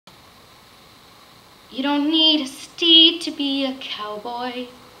You don't need a steed to be a cowboy.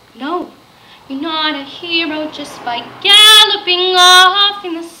 No, you're not a hero just by galloping off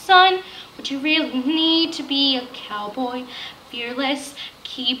in the sun. What you really need to be a cowboy, fearless,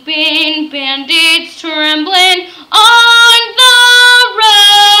 keeping bandits trembling on the run.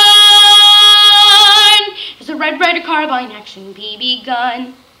 There's a red carbine action BB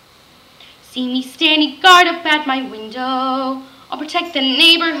gun. See me standing guard up at my window. I'll protect the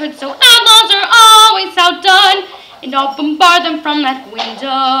neighborhood so outlaws are always outdone. And I'll bombard them from that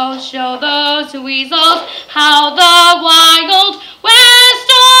window. Show those weasels how the Wild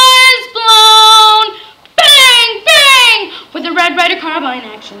West is blown. Bang, bang, with a red carbine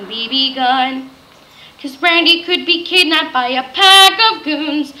action BB gun. 'Cause Brandy could be kidnapped by a pack of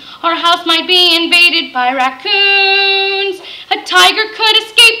goons. Our house might be invaded by raccoons. A tiger could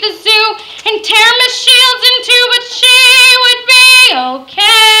escape the zoo and tear Miss Shields in two, but she would be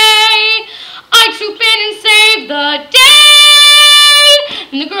okay. I'd swoop in and save the day.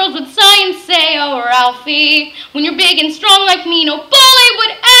 And the girls would sigh and say, oh, Ralphie, when you're big and strong like me, no bully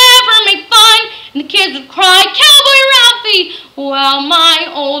would ever make fun. And the kids would cry, Cowboy Ralphie, while my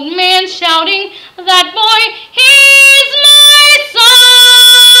old man shouting, that boy, he's my son.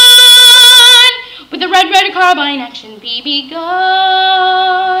 With a red carbine action BB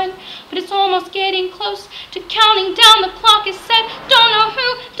gun. But it's almost getting close to counting down. The clock is set. Don't know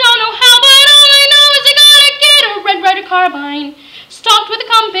who, don't know how, but all I know is I gotta get a red carbine. Stocked with a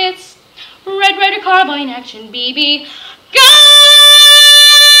compass. Red carbine action BB gun.